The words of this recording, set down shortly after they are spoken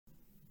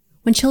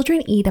When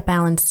children eat a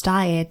balanced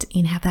diet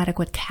and have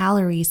adequate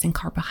calories and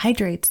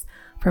carbohydrates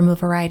from a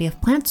variety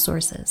of plant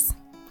sources,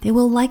 they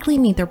will likely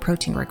meet their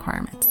protein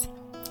requirements.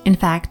 In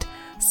fact,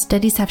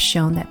 studies have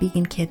shown that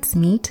vegan kids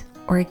meet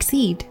or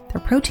exceed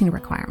their protein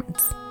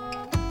requirements.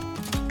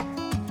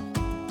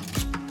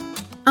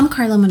 I'm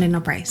Carla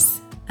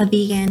Moreno-Bryce, a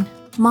vegan,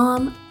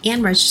 mom,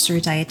 and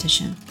registered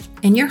dietitian,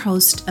 and your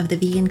host of the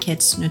Vegan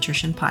Kids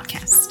Nutrition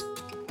Podcast.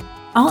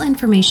 All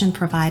information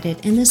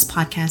provided in this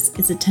podcast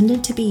is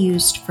intended to be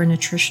used for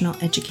nutritional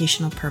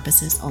educational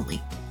purposes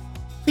only.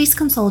 Please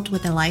consult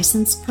with a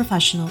licensed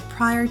professional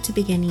prior to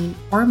beginning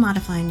or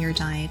modifying your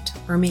diet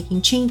or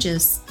making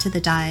changes to the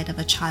diet of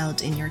a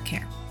child in your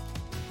care.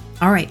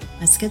 All right,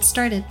 let's get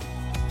started.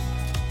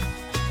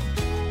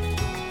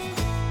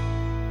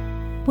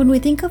 When we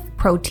think of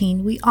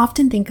protein, we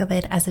often think of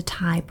it as a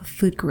type of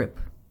food group.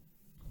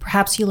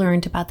 Perhaps you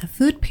learned about the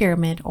food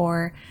pyramid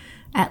or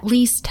at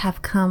least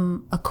have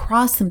come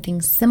across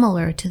something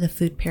similar to the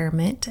food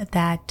pyramid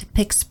that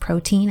depicts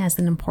protein as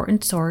an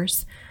important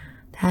source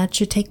that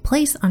should take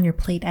place on your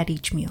plate at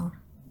each meal.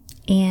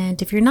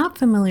 And if you're not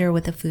familiar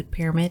with the food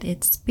pyramid,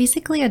 it's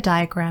basically a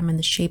diagram in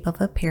the shape of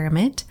a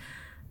pyramid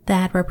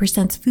that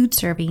represents food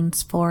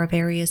servings for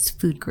various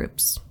food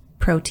groups,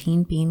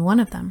 protein being one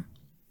of them.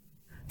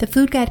 The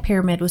Food Guide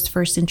Pyramid was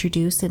first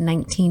introduced in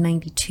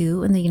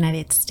 1992 in the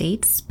United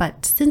States,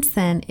 but since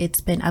then it's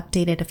been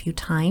updated a few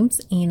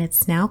times and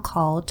it's now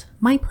called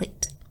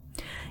MyPlate.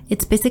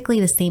 It's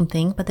basically the same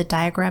thing, but the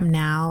diagram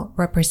now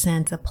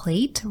represents a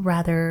plate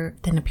rather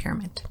than a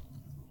pyramid.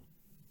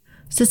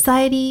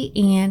 Society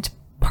and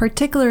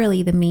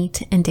particularly the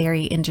meat and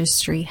dairy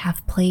industry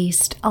have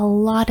placed a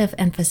lot of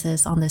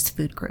emphasis on this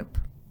food group.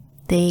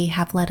 They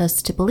have led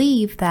us to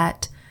believe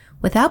that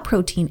without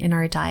protein in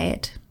our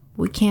diet,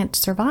 we can't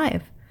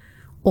survive,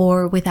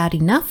 or without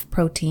enough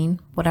protein,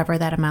 whatever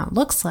that amount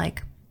looks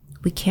like,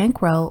 we can't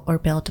grow or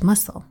build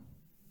muscle.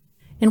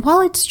 And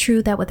while it's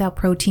true that without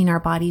protein our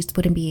bodies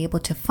wouldn't be able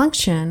to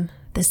function,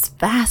 this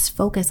vast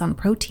focus on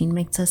protein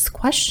makes us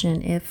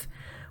question if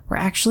we're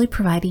actually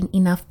providing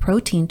enough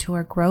protein to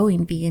our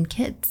growing vegan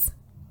kids.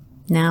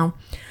 Now,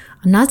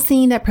 I'm not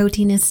saying that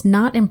protein is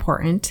not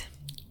important.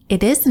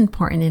 It is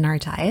important in our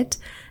diet,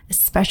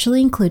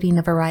 especially including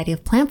a variety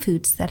of plant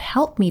foods that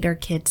help meet our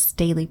kids'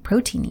 daily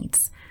protein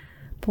needs.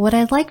 But what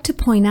I'd like to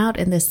point out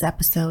in this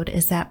episode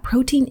is that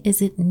protein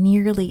isn't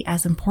nearly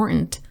as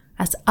important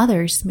as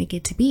others make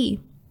it to be,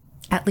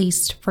 at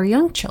least for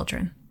young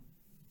children.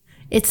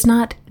 It's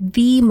not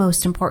the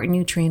most important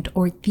nutrient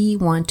or the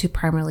one to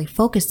primarily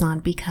focus on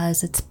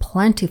because it's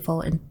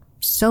plentiful in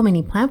so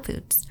many plant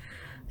foods.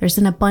 There's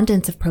an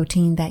abundance of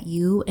protein that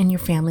you and your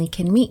family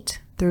can meet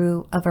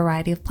through a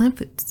variety of plant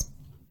foods.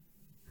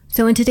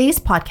 So in today's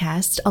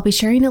podcast, I'll be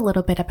sharing a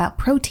little bit about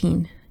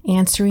protein,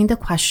 answering the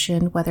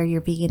question whether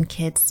your vegan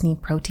kids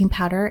need protein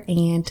powder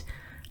and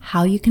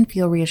how you can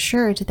feel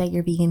reassured that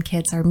your vegan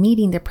kids are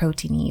meeting their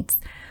protein needs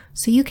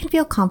so you can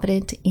feel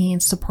confident in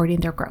supporting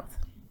their growth.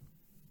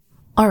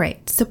 All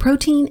right, so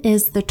protein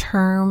is the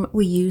term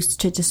we use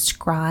to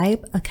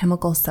describe a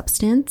chemical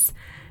substance,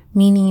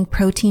 meaning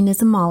protein is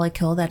a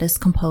molecule that is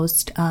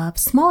composed of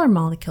smaller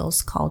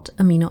molecules called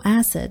amino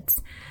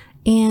acids.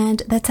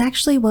 And that's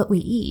actually what we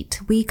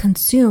eat. We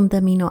consume the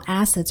amino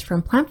acids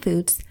from plant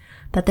foods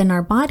that then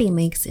our body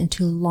makes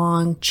into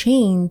long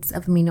chains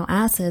of amino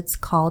acids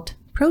called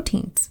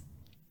proteins.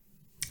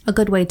 A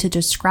good way to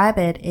describe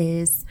it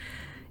is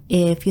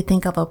if you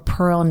think of a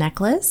pearl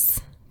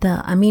necklace,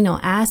 the amino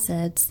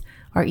acids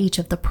are each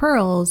of the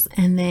pearls,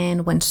 and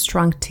then when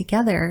strung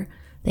together,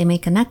 they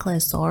make a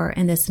necklace, or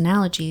in this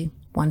analogy,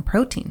 one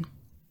protein.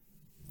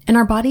 And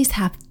our bodies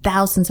have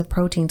thousands of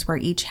proteins where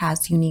each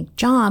has unique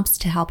jobs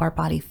to help our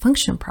body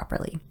function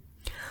properly.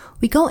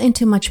 We go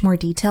into much more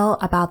detail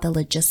about the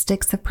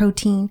logistics of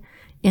protein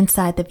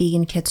inside the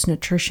Vegan Kids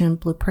Nutrition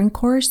Blueprint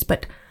course,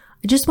 but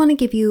I just want to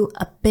give you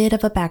a bit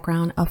of a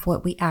background of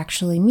what we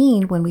actually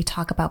mean when we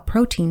talk about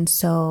protein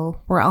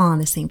so we're all on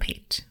the same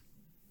page.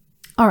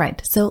 All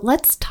right, so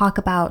let's talk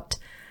about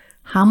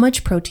how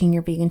much protein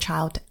your vegan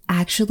child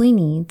actually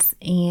needs,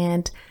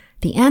 and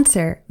the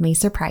answer may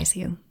surprise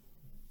you.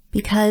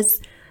 Because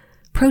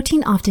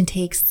protein often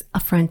takes a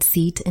front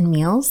seat in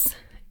meals,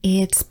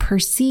 it's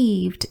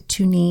perceived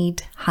to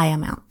need high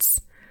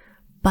amounts.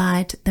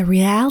 But the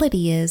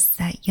reality is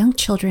that young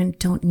children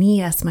don't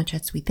need as much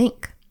as we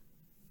think.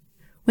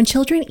 When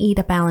children eat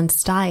a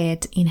balanced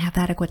diet and have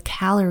adequate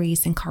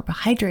calories and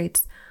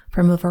carbohydrates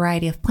from a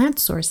variety of plant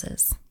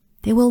sources,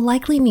 they will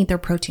likely meet their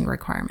protein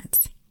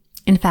requirements.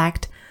 In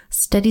fact,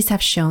 studies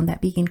have shown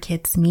that vegan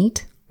kids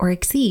meet or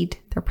exceed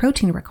their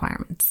protein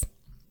requirements.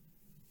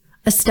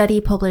 A study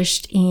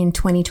published in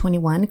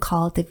 2021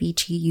 called the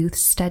VG Youth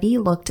Study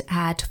looked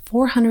at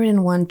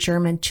 401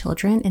 German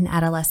children and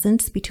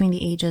adolescents between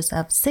the ages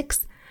of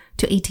 6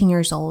 to 18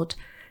 years old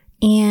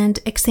and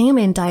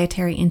examined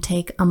dietary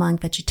intake among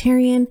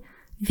vegetarian,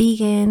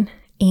 vegan,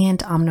 and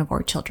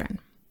omnivore children.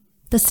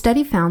 The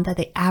study found that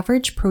the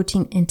average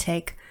protein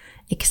intake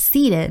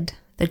exceeded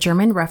the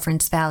German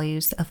reference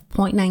values of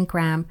 0.9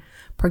 gram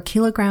per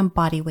kilogram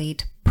body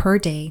weight per per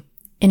day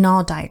in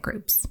all diet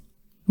groups,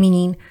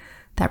 meaning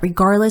that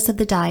regardless of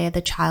the diet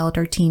the child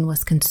or teen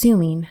was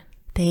consuming,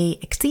 they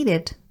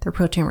exceeded their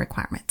protein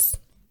requirements.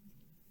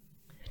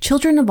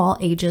 Children of all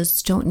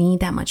ages don't need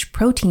that much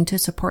protein to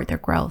support their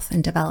growth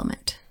and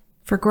development.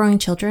 For growing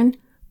children,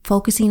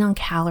 focusing on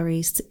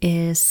calories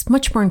is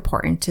much more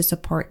important to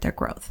support their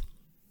growth.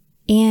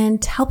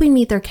 And helping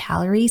meet their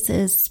calories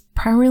is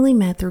primarily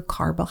met through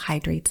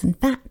carbohydrates and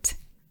fat.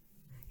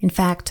 In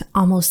fact,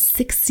 almost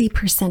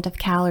 60% of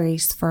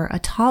calories for a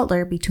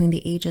toddler between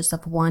the ages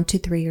of 1 to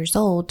 3 years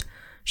old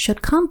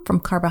should come from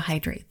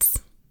carbohydrates,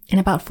 and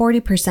about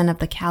 40% of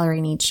the calorie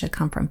needs should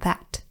come from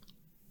fat.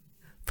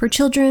 For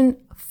children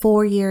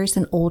 4 years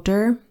and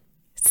older,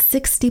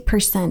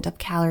 60% of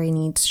calorie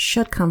needs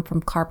should come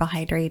from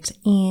carbohydrates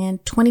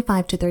and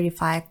 25 to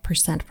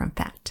 35% from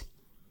fat.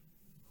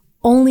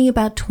 Only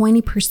about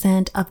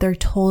 20% of their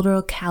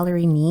total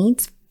calorie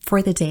needs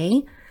for the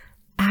day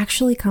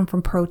actually come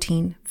from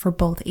protein for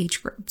both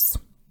age groups.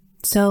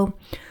 So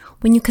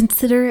when you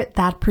consider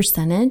that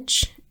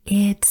percentage,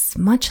 it's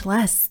much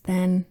less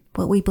than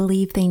what we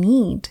believe they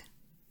need.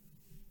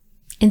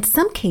 In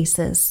some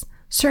cases,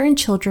 certain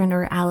children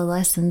or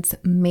adolescents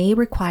may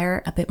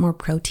require a bit more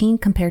protein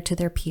compared to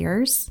their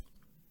peers.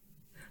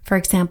 For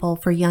example,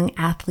 for young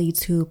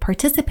athletes who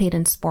participate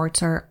in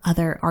sports or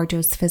other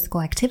arduous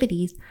physical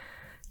activities,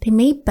 they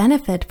may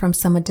benefit from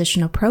some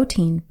additional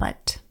protein,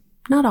 but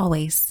not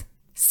always.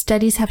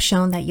 Studies have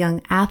shown that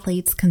young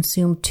athletes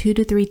consume 2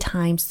 to 3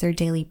 times their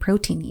daily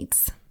protein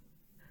needs.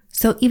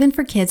 So even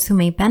for kids who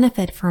may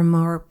benefit from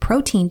more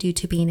protein due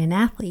to being an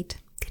athlete,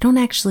 they don't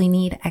actually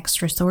need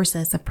extra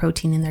sources of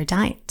protein in their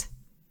diet.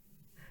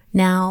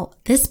 Now,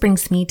 this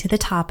brings me to the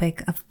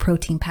topic of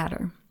protein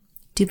powder.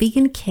 Do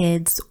vegan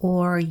kids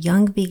or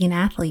young vegan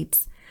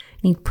athletes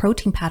need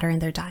protein powder in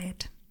their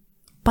diet?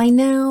 By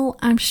now,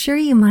 I'm sure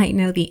you might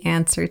know the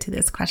answer to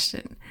this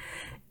question,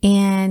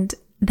 and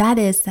that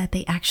is that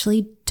they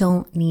actually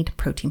don't need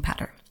protein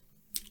powder.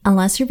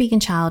 Unless your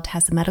vegan child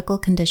has a medical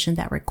condition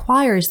that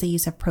requires the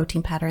use of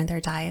protein powder in their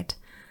diet,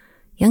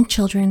 young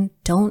children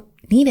don't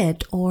need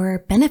it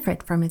or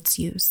benefit from its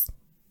use.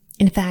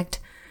 In fact,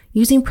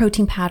 using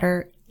protein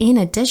powder in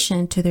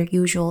addition to their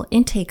usual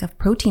intake of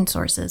protein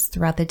sources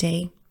throughout the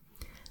day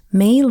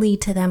may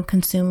lead to them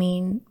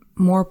consuming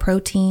more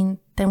protein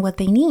than what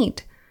they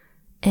need.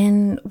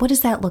 And what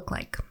does that look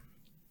like?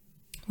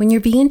 When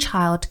your vegan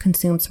child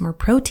consumes more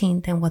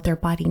protein than what their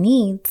body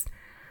needs,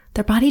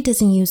 their body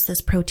doesn't use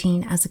this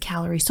protein as a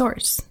calorie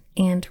source.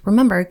 And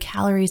remember,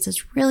 calories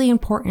is really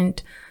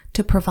important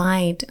to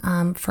provide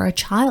for a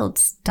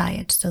child's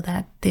diet so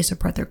that they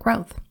support their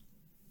growth.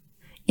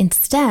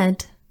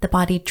 Instead, the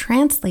body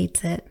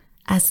translates it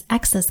as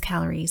excess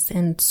calories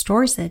and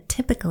stores it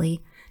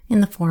typically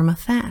in the form of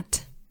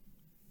fat.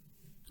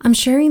 I'm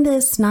sharing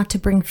this not to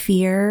bring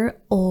fear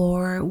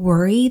or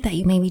worry that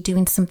you may be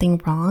doing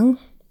something wrong.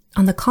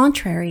 On the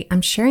contrary,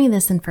 I'm sharing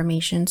this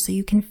information so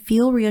you can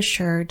feel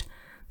reassured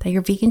that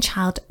your vegan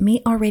child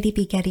may already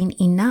be getting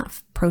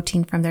enough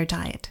protein from their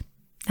diet.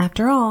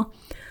 After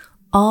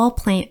all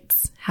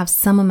plants have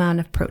some amount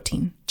of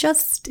protein,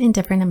 just in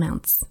different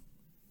amounts.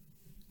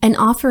 And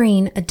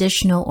offering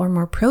additional or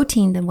more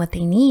protein than what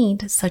they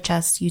need, such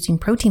as using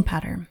protein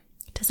powder,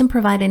 doesn't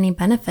provide any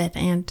benefit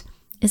and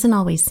isn't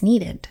always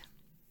needed.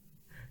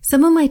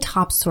 Some of my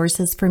top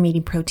sources for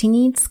meeting protein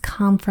needs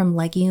come from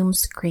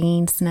legumes,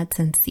 grains, nuts,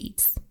 and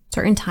seeds.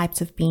 Certain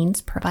types of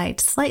beans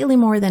provide slightly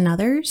more than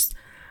others,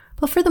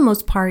 but for the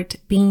most part,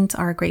 beans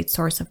are a great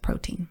source of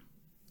protein.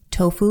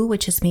 Tofu,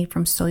 which is made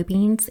from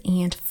soybeans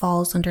and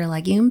falls under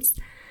legumes,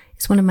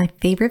 is one of my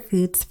favorite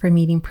foods for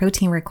meeting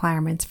protein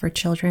requirements for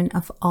children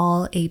of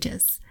all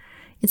ages.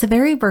 It's a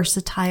very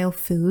versatile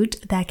food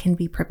that can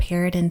be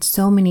prepared in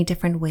so many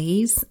different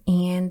ways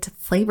and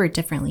flavored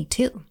differently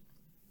too.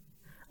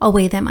 A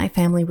way that my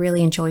family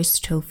really enjoys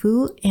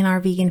tofu in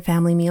our vegan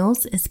family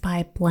meals is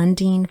by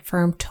blending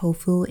firm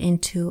tofu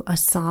into a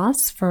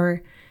sauce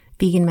for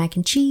vegan mac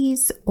and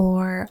cheese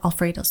or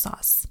Alfredo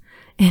sauce.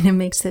 And it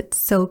makes it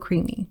so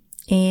creamy.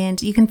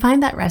 And you can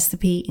find that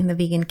recipe in the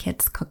Vegan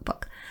Kids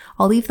Cookbook.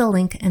 I'll leave the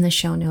link in the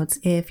show notes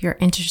if you're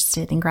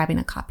interested in grabbing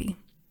a copy.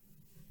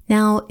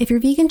 Now, if your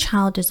vegan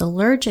child is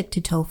allergic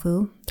to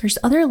tofu, there's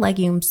other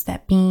legumes,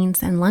 that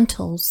beans and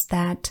lentils,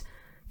 that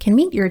can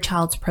meet your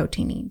child's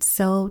protein needs.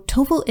 So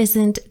tofu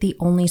isn't the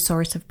only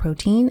source of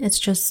protein. It's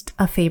just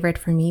a favorite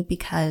for me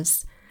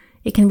because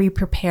it can be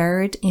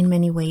prepared in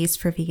many ways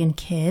for vegan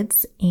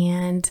kids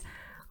and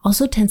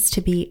also tends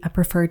to be a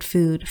preferred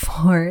food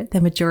for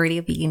the majority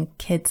of vegan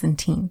kids and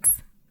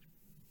teens.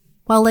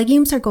 While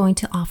legumes are going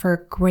to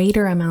offer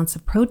greater amounts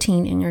of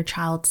protein in your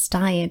child's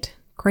diet,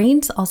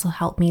 grains also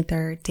help meet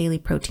their daily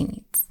protein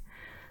needs.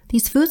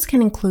 These foods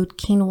can include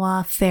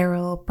quinoa,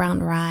 farro,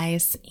 brown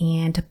rice,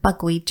 and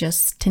buckwheat,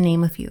 just to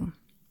name a few.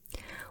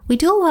 We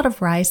do a lot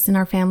of rice in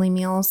our family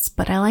meals,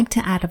 but I like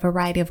to add a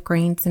variety of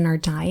grains in our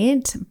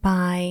diet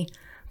by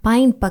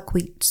buying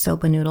buckwheat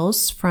soba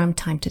noodles from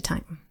time to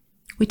time.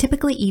 We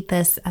typically eat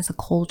this as a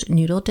cold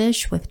noodle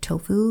dish with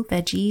tofu,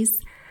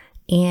 veggies,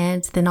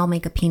 and then I'll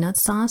make a peanut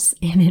sauce,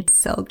 and it's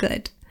so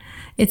good.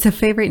 It's a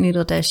favorite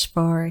noodle dish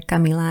for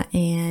Camila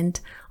and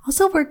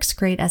also works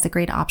great as a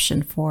great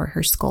option for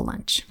her school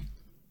lunch.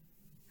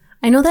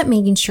 I know that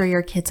making sure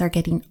your kids are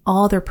getting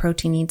all their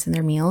protein needs in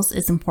their meals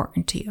is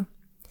important to you.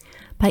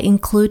 By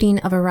including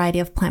a variety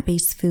of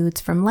plant-based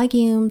foods from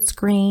legumes,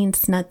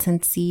 grains, nuts,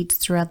 and seeds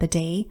throughout the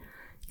day,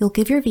 you'll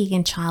give your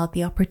vegan child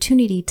the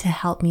opportunity to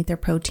help meet their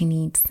protein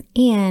needs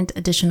and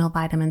additional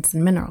vitamins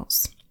and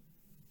minerals.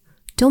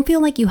 Don't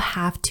feel like you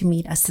have to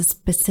meet a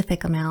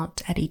specific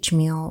amount at each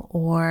meal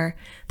or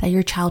that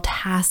your child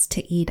has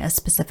to eat a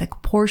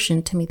specific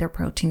portion to meet their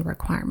protein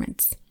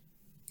requirements.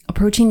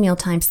 Approaching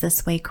mealtimes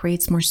this way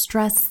creates more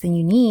stress than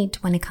you need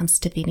when it comes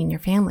to feeding your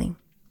family.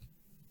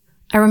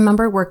 I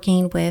remember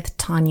working with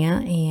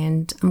Tanya,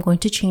 and I'm going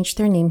to change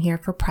their name here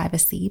for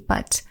privacy,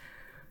 but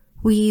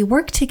we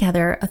worked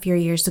together a few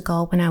years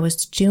ago when I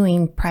was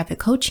doing private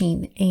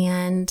coaching,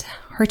 and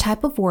her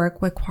type of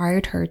work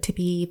required her to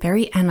be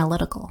very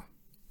analytical.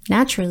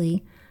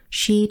 Naturally,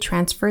 she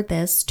transferred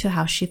this to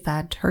how she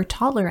fed her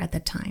toddler at the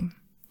time.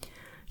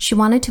 She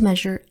wanted to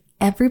measure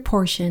every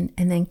portion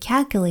and then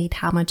calculate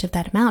how much of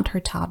that amount her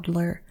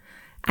toddler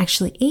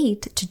actually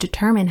ate to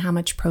determine how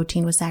much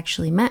protein was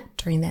actually met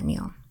during that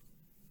meal.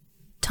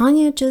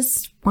 Tanya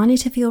just wanted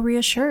to feel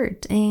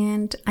reassured,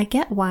 and I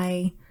get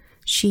why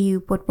she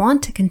would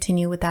want to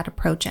continue with that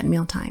approach at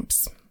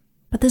mealtimes.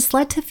 But this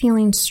led to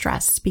feeling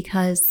stressed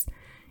because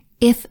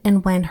if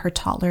and when her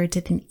toddler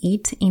didn't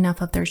eat enough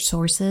of their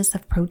sources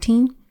of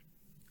protein,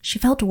 she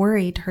felt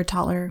worried her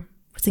toddler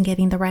wasn't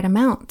getting the right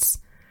amounts.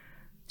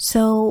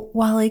 So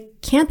while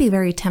it can be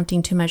very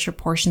tempting to measure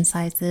portion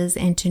sizes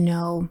and to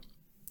know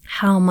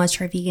how much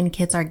our vegan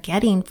kids are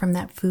getting from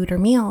that food or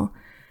meal,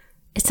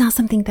 it's not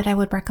something that I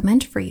would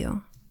recommend for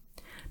you.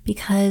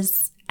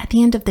 Because at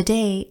the end of the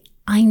day,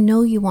 I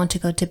know you want to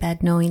go to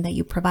bed knowing that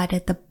you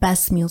provided the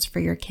best meals for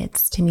your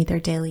kids to meet their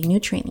daily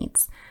nutrient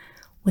needs,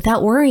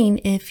 without worrying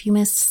if you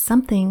missed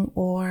something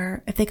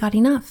or if they got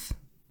enough.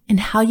 And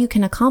how you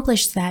can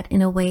accomplish that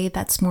in a way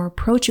that's more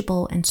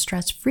approachable and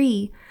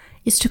stress-free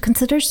is to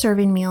consider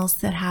serving meals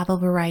that have a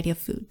variety of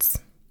foods.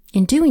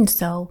 In doing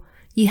so,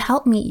 you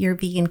help meet your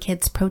vegan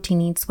kids' protein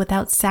needs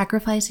without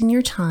sacrificing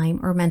your time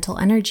or mental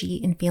energy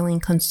in feeling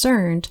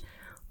concerned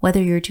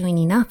whether you're doing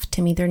enough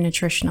to meet their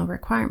nutritional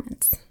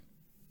requirements.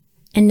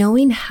 And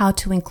knowing how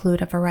to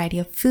include a variety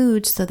of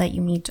foods so that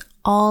you meet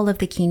all of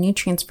the key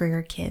nutrients for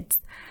your kids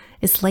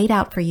is laid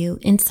out for you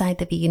inside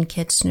the Vegan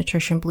Kids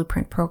Nutrition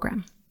Blueprint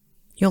program.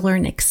 You'll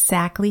learn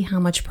exactly how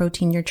much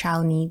protein your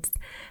child needs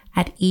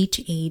at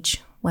each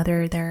age,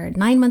 whether they're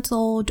 9 months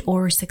old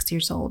or 6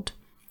 years old.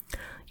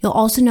 You'll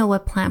also know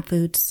what plant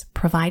foods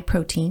provide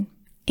protein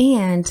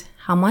and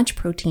how much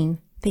protein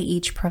they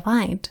each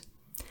provide.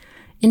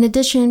 In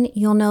addition,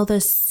 you'll know the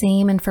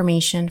same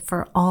information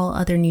for all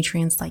other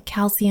nutrients like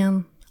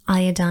calcium,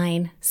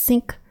 iodine,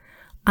 zinc,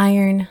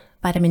 iron,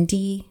 vitamin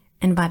D,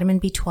 and vitamin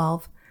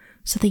B12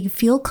 so that you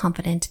feel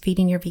confident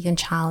feeding your vegan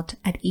child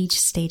at each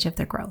stage of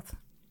their growth.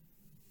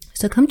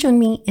 So come join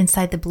me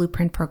inside the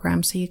Blueprint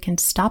program so you can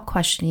stop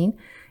questioning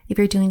if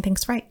you're doing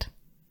things right.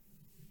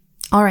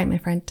 All right, my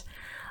friend.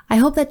 I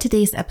hope that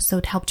today's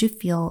episode helped you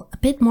feel a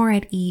bit more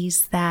at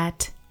ease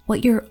that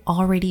what you're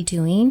already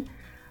doing,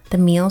 the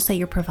meals that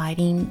you're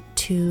providing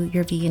to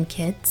your vegan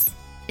kids,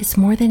 is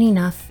more than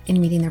enough in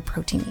meeting their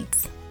protein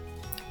needs.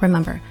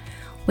 Remember,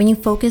 when you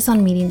focus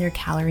on meeting their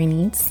calorie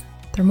needs,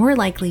 they're more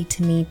likely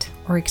to meet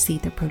or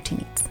exceed their protein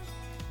needs.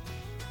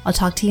 I'll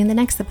talk to you in the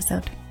next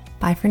episode.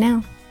 Bye for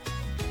now.